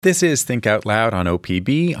This is Think Out Loud on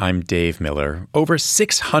OPB. I'm Dave Miller. Over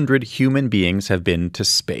 600 human beings have been to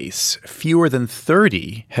space. Fewer than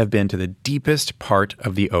 30 have been to the deepest part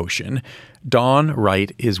of the ocean. Dawn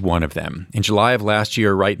Wright is one of them. In July of last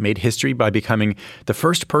year, Wright made history by becoming the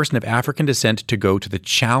first person of African descent to go to the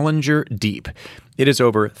Challenger Deep. It is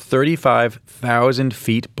over 35,000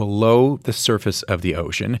 feet below the surface of the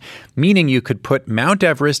ocean, meaning you could put Mount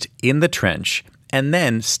Everest in the trench and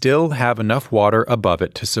then still have enough water above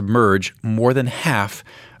it to submerge more than half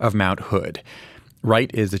of Mount Hood.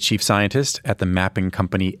 Wright is the chief scientist at the mapping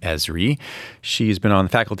company Esri. She's been on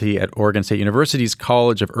the faculty at Oregon State University's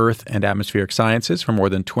College of Earth and Atmospheric Sciences for more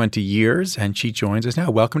than 20 years, and she joins us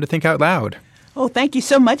now. Welcome to Think Out Loud. Oh, thank you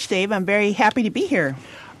so much, Dave. I'm very happy to be here.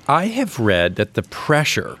 I have read that the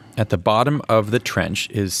pressure at the bottom of the trench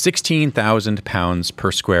is 16,000 pounds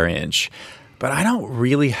per square inch. But I don't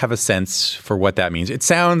really have a sense for what that means. It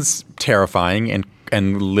sounds terrifying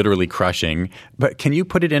and literally crushing, but can you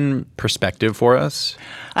put it in perspective for us?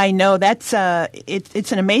 I know that's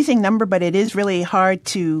it's an amazing number, but it is really hard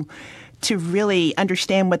to really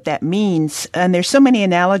understand what that means. And there's so many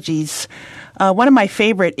analogies. One of my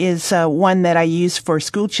favorite is one that I use for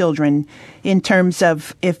school children in terms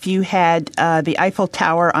of if you had the Eiffel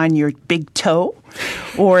Tower on your big toe,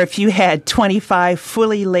 or if you had 25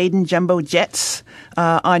 fully laden jumbo jets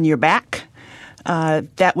on your back,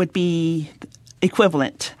 that would be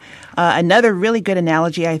equivalent. Another really good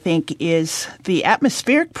analogy, I think, is the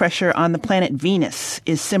atmospheric pressure on the planet Venus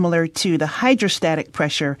is similar to the hydrostatic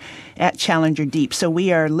pressure at Challenger Deep. So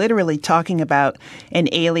we are literally talking about an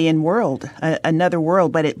alien world, another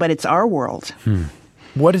world, but it's our world.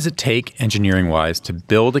 What does it take, engineering-wise, to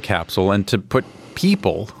build a capsule and to put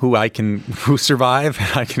people who survive,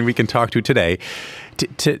 we can talk to today,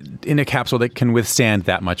 to in a capsule that can withstand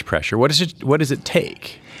that much pressure? What does it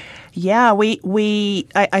take? Yeah,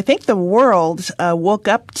 I think the world woke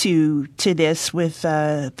up to this with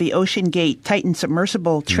the Ocean Gate Titan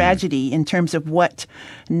submersible tragedy in terms of what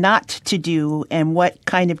not to do and what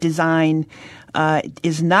kind of design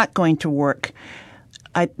is not going to work.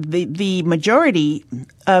 The majority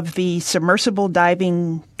of the submersible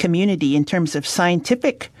diving community in terms of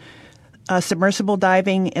scientific submersible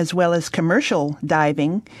diving as well as commercial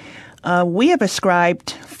diving, we have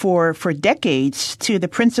ascribed for decades to the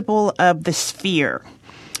principle of the sphere.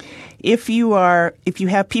 If you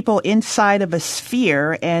have people inside of a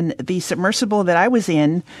sphere, and the submersible that I was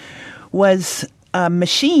in was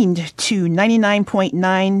machined to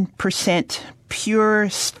 99.9% pure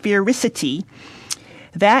sphericity,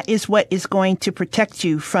 that is what is going to protect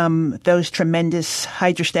you from those tremendous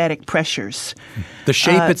hydrostatic pressures. The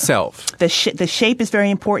shape itself. The shape is very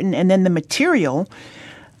important, and then the material.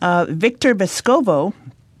 Victor Vescovo,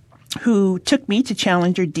 who took me to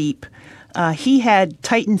Challenger Deep, he had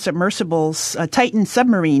Titan submersibles, Titan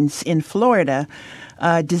submarines in Florida,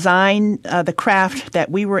 design the craft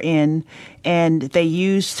that we were in, and they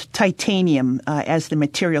used titanium as the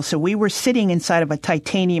material. So we were sitting inside of a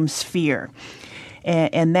titanium sphere.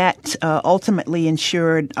 And that ultimately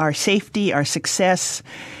ensured our safety, our success.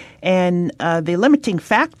 And the limiting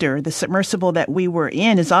factor, the submersible that we were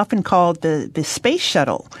in, is often called the space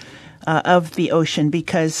shuttle of the ocean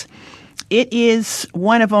because it is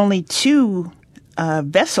one of only two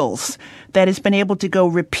vessels that has been able to go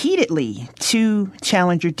repeatedly to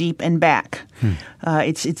Challenger Deep and back.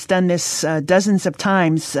 It's done this dozens of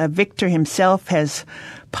times. Victor himself has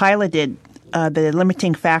piloted the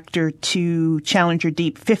limiting factor to Challenger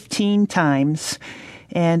Deep 15 times.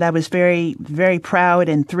 And I was very, very proud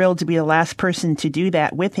and thrilled to be the last person to do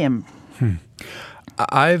that with him.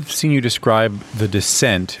 I've seen you describe the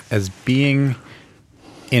descent as being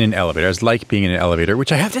in an elevator, as like being in an elevator,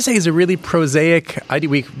 which I have to say is a really prosaic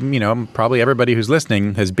idea. Probably everybody who's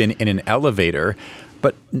listening has been in an elevator,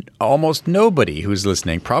 but almost nobody who's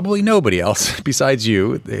listening, probably nobody else besides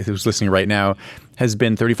you who's listening right now, has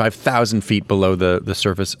been 35,000 feet below the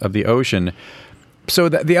surface of the ocean. So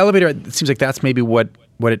the elevator, it seems like that's maybe what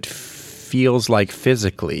it feels like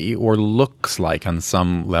physically or looks like on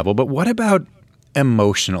some level. But what about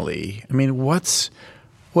emotionally? I mean, what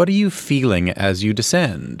are you feeling as you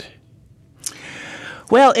descend?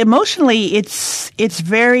 Well, emotionally, it's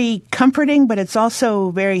very comforting, but it's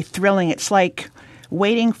also very thrilling. It's like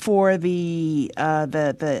waiting for the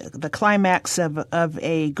climax of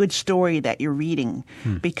a good story that you're reading,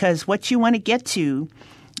 because what you want to get to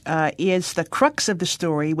is the crux of the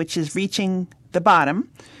story, which is reaching the bottom,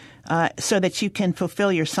 so that you can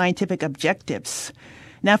fulfill your scientific objectives.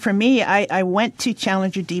 Now, for me, I went to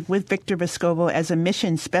Challenger Deep with Victor Vescovo as a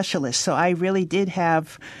mission specialist, so I really did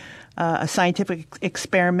have a scientific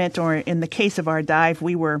experiment, or in the case of our dive,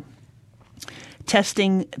 we were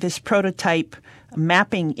testing this prototype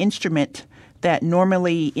mapping instrument that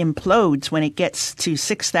normally implodes when it gets to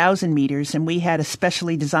 6,000 meters, and we had a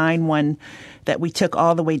specially designed one that we took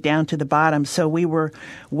all the way down to the bottom. So we were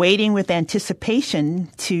waiting with anticipation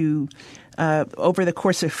to, over the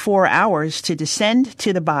course of 4 hours, to descend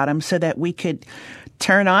to the bottom so that we could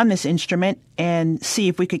turn on this instrument and see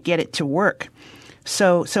if we could get it to work.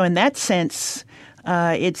 So in that sense,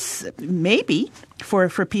 it's maybe for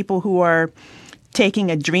people who are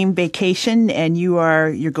taking a dream vacation and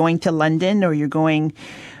you're going to London, or you're going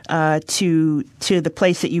to the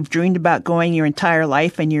place that you've dreamed about going your entire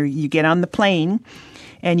life, and you get on the plane,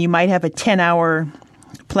 and you might have a 10-hour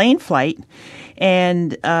plane flight,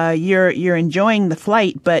 and you're enjoying the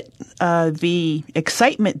flight, but the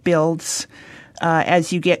excitement builds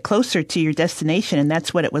as you get closer to your destination, and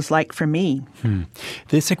that's what it was like for me.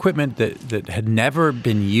 This equipment that had never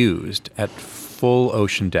been used at full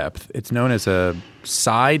ocean depth, it's known as a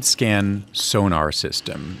side scan sonar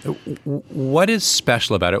system. What is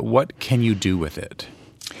special about it? What can you do with it?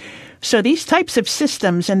 So these types of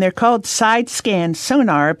systems, and they're called side scan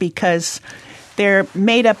sonar because they're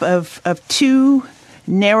made up of two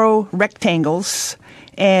narrow rectangles,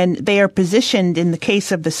 and they are positioned, in the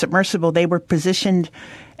case of the submersible, they were positioned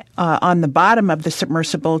on the bottom of the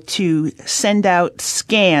submersible to send out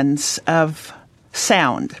scans of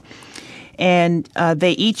sound. And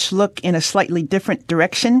they each look in a slightly different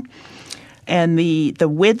direction. And the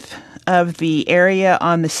width of the area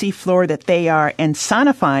on the seafloor that they are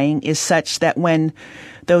ensonifying is such that when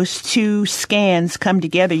those two scans come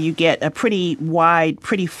together, you get a pretty wide,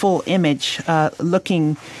 pretty full image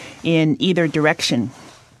looking in either direction.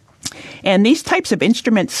 And these types of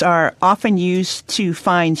instruments are often used to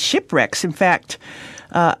find shipwrecks. In fact,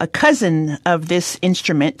 a cousin of this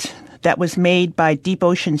instrument that was made by Deep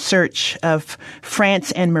Ocean Search of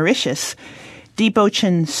France and Mauritius. Deep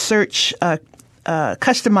Ocean Search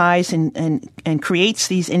customizes and creates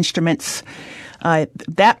these instruments.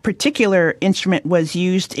 That particular instrument was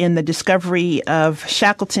used in the discovery of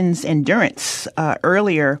Shackleton's Endurance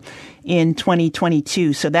earlier in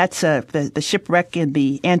 2022. So that's the shipwreck in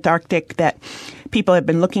the Antarctic that people have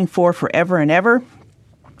been looking for forever and ever.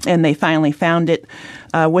 And they finally found it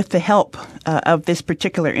with the help of this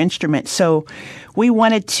particular instrument. So we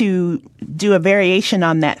wanted to do a variation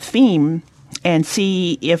on that theme and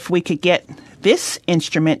see if we could get this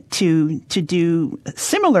instrument to do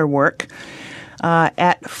similar work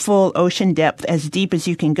at full ocean depth, as deep as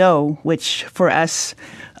you can go, which for us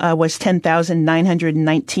was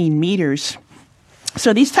 10,919 meters.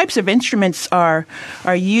 So these types of instruments are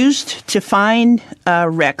used to find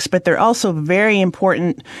wrecks, but they're also very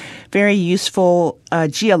important, very useful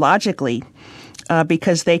geologically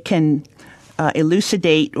because they can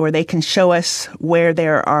elucidate, or they can show us where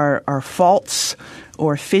there are faults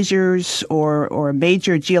or fissures or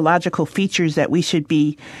major geological features that we should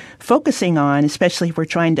be focusing on, especially if we're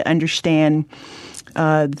trying to understand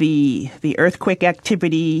the earthquake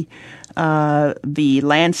activity, the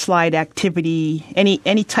landslide activity,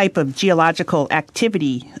 any type of geological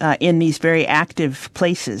activity in these very active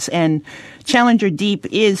places. And Challenger Deep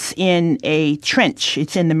is in a trench.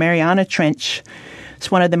 It's in the Mariana Trench. It's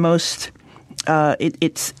one of the most.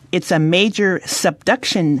 It's a major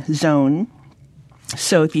subduction zone.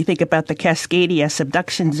 So if you think about the Cascadia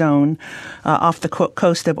subduction zone off the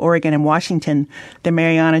coast of Oregon and Washington, the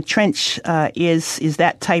Mariana Trench is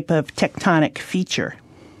that type of tectonic feature.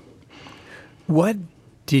 What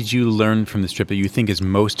did you learn from this trip that you think is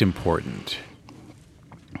most important?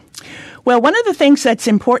 Well, one of the things that's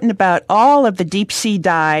important about all of the deep sea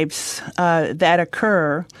dives that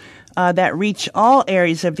occur that reach all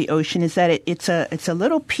areas of the ocean is that it's a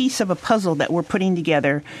little piece of a puzzle that we're putting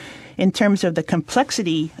together in terms of the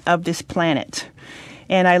complexity of this planet.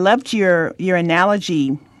 And I loved your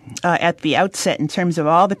analogy at the outset in terms of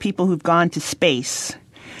all the people who've gone to space.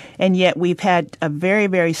 And yet we've had a very,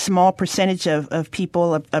 very small percentage of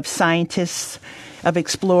people, of scientists, of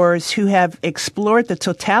explorers who have explored the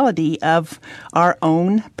totality of our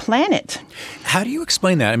own planet. How do you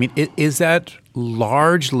explain that? I mean, is that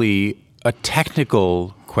largely a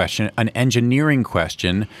technical question, an engineering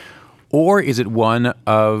question, or is it one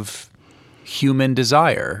of human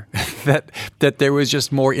desire that there was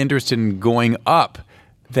just more interest in going up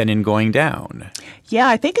than in going down? Yeah,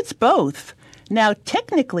 I think it's both. Now,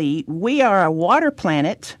 technically, we are a water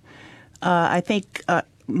planet. I think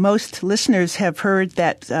most listeners have heard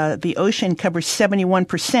that the ocean covers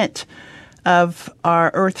 71% of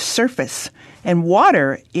our Earth's surface, and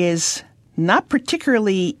water is not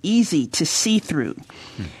particularly easy to see through.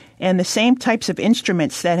 and the same types of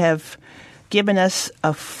instruments that have given us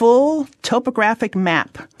a full topographic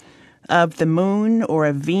map of the moon or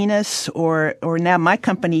of Venus, or now my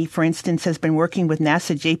company, for instance, has been working with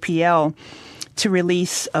NASA JPL to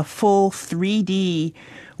release a full 3D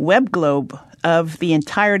web globe of the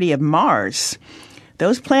entirety of Mars.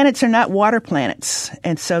 Those planets are not water planets,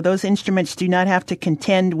 and so those instruments do not have to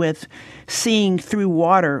contend with seeing through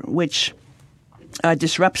water, which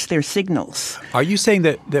disrupts their signals. Are you saying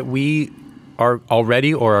that we are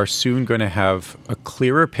already or are soon going to have a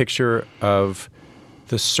clearer picture of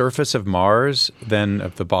the surface of Mars than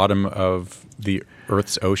of the bottom of the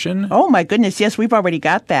Earth's ocean? Oh my goodness, yes, we've already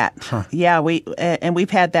got that. Huh. Yeah, we've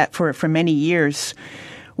had that for many years.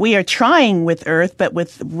 We are trying with Earth, but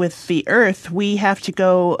with the Earth, we have to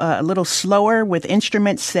go a little slower with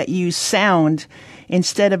instruments that use sound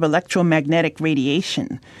instead of electromagnetic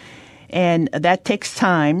radiation. And that takes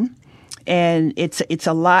time, and it's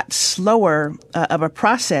a lot slower of a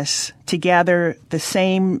process to gather the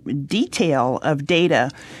same detail of data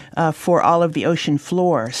for all of the ocean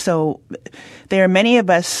floor. So there are many of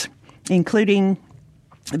us, including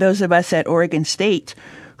those of us at Oregon State,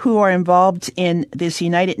 who are involved in this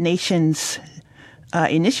United Nations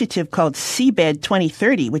initiative called Seabed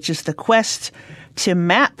 2030, which is the quest to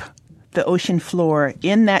map the ocean floor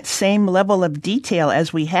in that same level of detail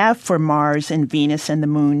as we have for Mars and Venus and the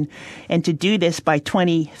Moon, and to do this by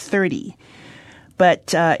 2030.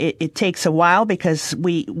 But it takes a while because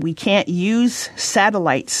we can't use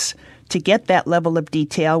satellites to get that level of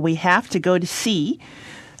detail. We have to go to sea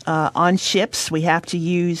on ships. We have to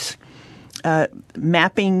use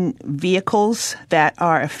mapping vehicles that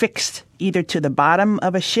are affixed either to the bottom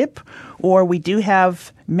of a ship, or we do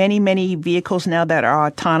have many, many vehicles now that are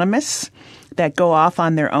autonomous, that go off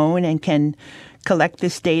on their own and can collect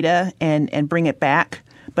this data and bring it back.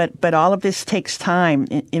 But all of this takes time.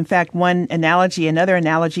 In fact, another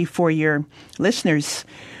analogy for your listeners,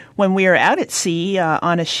 when we are out at sea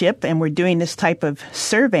on a ship and we're doing this type of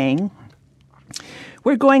surveying,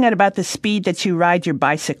 we're going at about the speed that you ride your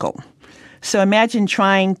bicycle. So imagine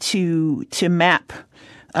trying to map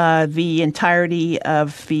the entirety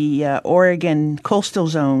of the Oregon coastal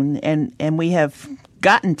zone, and we have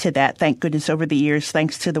gotten to that, thank goodness, over the years,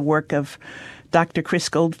 thanks to the work of Dr. Chris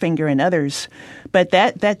Goldfinger and others. But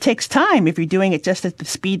that takes time if you're doing it just at the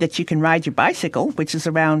speed that you can ride your bicycle, which is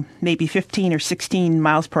around maybe 15 or 16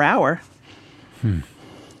 miles per hour.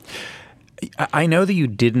 I know that you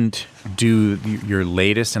didn't do your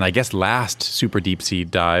latest and I guess last super deep sea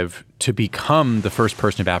dive to become the first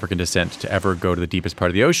person of African descent to ever go to the deepest part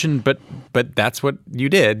of the ocean, but that's what you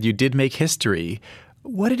did. You did make history.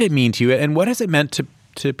 What did it mean to you, and what has it meant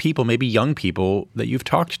to people, maybe young people, that you've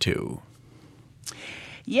talked to?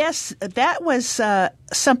 Yes, that was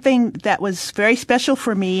something that was very special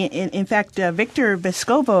for me. In fact, Victor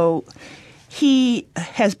Vescovo, he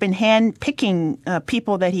has been hand-picking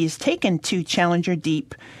people that he's taken to Challenger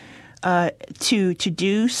Deep to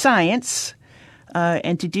do science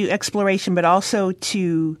and to do exploration, but also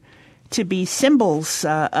to be symbols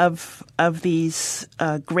of these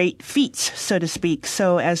great feats, so to speak.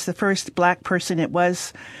 So as the first Black person, it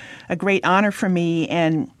was a great honor for me.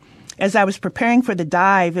 And as I was preparing for the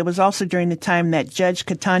dive, it was also during the time that Judge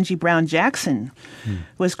Ketanji Brown Jackson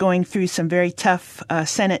was going through some very tough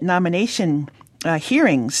Senate nomination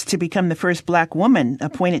hearings to become the first Black woman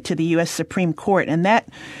appointed to the U.S. Supreme Court. And that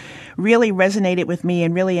really resonated with me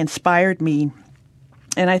and really inspired me.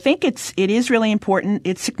 And I think it is really important.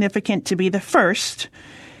 It's significant to be the first.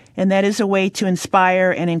 And that is a way to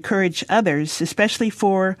inspire and encourage others, especially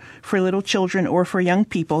for little children or for young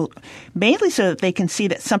people, mainly so that they can see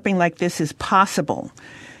that something like this is possible.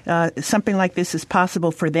 Something like this is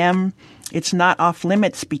possible for them. It's not off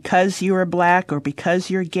limits because you're Black or because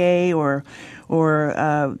you're gay or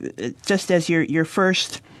just as your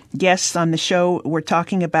first guests on the show were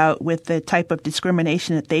talking about with the type of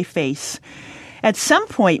discrimination that they face. At some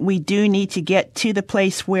point, we do need to get to the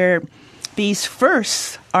place where these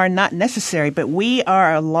firsts are not necessary, but we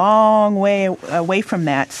are a long way away from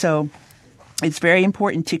that. So it's very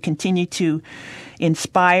important to continue to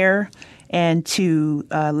inspire and to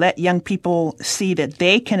let young people see that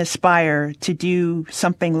they can aspire to do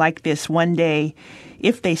something like this one day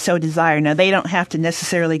if they so desire. Now, they don't have to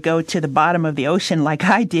necessarily go to the bottom of the ocean like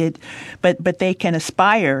I did, but they can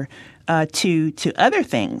aspire to other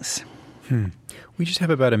things. We just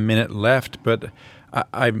have about a minute left, but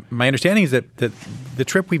my understanding is that the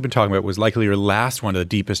trip we've been talking about was likely your last one to the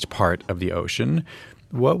deepest part of the ocean.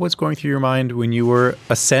 What was going through your mind when you were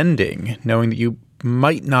ascending, knowing that you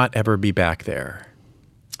might not ever be back there?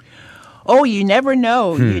 Oh, you never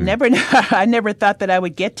know. You never know. I never thought that I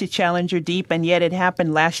would get to Challenger Deep, and yet it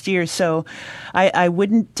happened last year. So I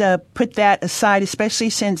wouldn't put that aside, especially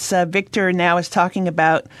since Victor now is talking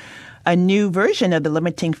about a new version of the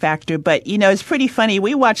limiting factor. But, it's pretty funny.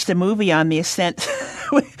 We watched a movie on the ascent.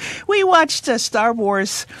 We watched Star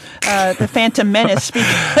Wars, The Phantom Menace.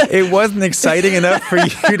 It wasn't exciting enough for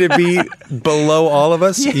you to be below all of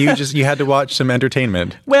us? Yeah. You had to watch some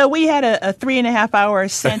entertainment. Well, we had a 3.5-hour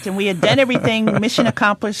ascent, and we had done everything, mission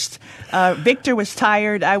accomplished. Victor was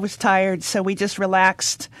tired. I was tired. So we just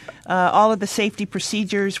relaxed. All of the safety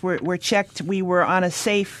procedures were checked. We were on a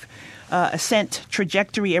safe ascent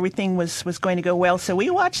trajectory. Everything was going to go well. So we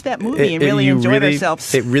watched that movie and really enjoyed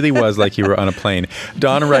ourselves. It really was like you were on a plane.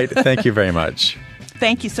 Dawn Wright, thank you very much.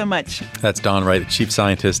 Thank you so much. That's Dawn Wright, Chief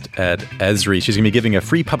Scientist at Esri. She's going to be giving a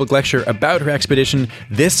free public lecture about her expedition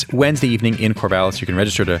this Wednesday evening in Corvallis. You can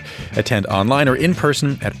register to attend online or in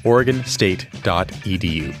person at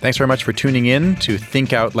oregonstate.edu. Thanks very much for tuning in to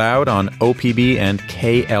Think Out Loud on OPB and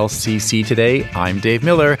KLCC today. I'm Dave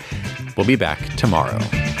Miller. We'll be back tomorrow.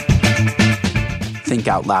 Think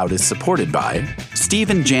Out Loud is supported by Steve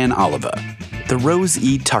and Jan Oliva, the Rose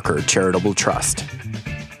E. Tucker Charitable Trust,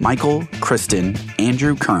 Michael, Kristen,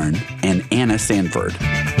 Andrew Kern, and Anna Sanford.